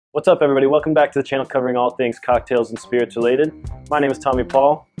What's up, everybody? Welcome back to the channel covering all things cocktails and spirits related. My name is Tommy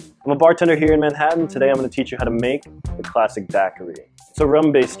Paul. I'm a bartender here in Manhattan. Today I'm going to teach you how to make the classic daiquiri. It's a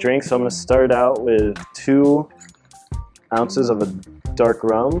rum-based drink, so I'm going to start out with 2 ounces of a dark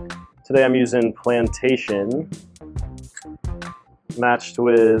rum. Today I'm using plantation, matched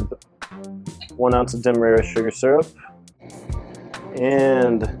with 1 ounce of demerara sugar syrup,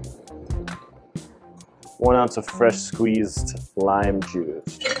 and 1 ounce of fresh squeezed lime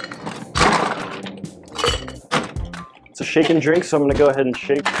juice. It's a shake and drink, so I'm going to go ahead and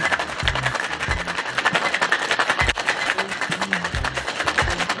shake.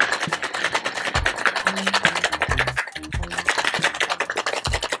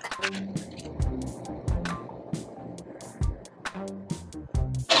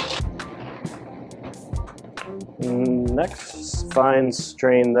 Next, fine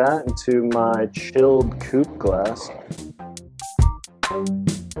strain that into my chilled coupe glass. I'm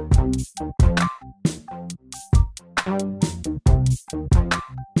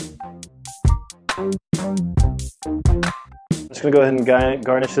just going to go ahead and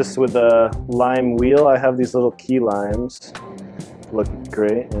garnish this with a lime wheel. I have these little key limes. Look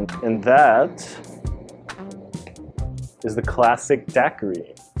great. And that is the classic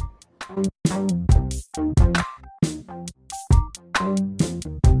daiquiri.